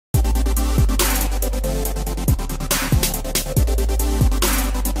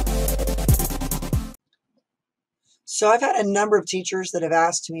So I've had a number of teachers that have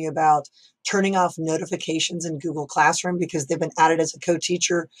asked me about turning off notifications in Google Classroom because they've been added as a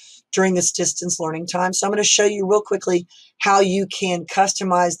co-teacher during this distance learning time. So I'm going to show you real quickly how you can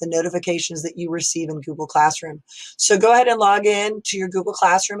customize the notifications that you receive in Google Classroom. So go ahead and log in to your Google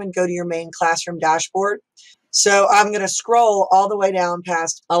Classroom and go to your main classroom dashboard. So I'm going to scroll all the way down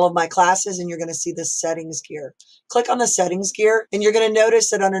past all of my classes, and you're going to see the settings gear. Click on the settings gear, and you're going to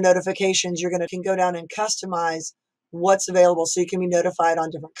notice that under notifications, you're going to go down and customize what's available. So you can be notified on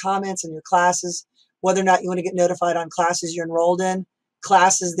different comments in your classes, whether or not you want to get notified on classes you're enrolled in,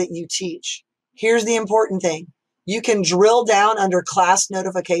 classes that you teach. Here's the important thing. You can drill down under class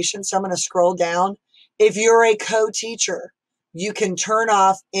notifications. So I'm going to scroll down. If you're a co-teacher, you can turn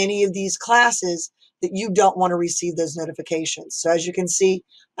off any of these classes that you don't want to receive those notifications. So as you can see,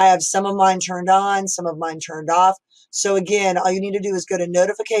 I have some of mine turned on, some of mine turned off. So again, all you need to do is go to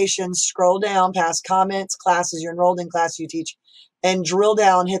notifications, scroll down past comments, classes you're enrolled in, class you teach, and drill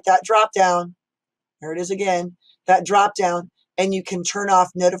down, hit that drop down. There it is again, that drop down, and you can turn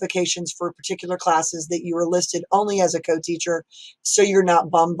off notifications for particular classes that you are listed only as a co-teacher, so you're not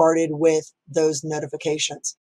bombarded with those notifications.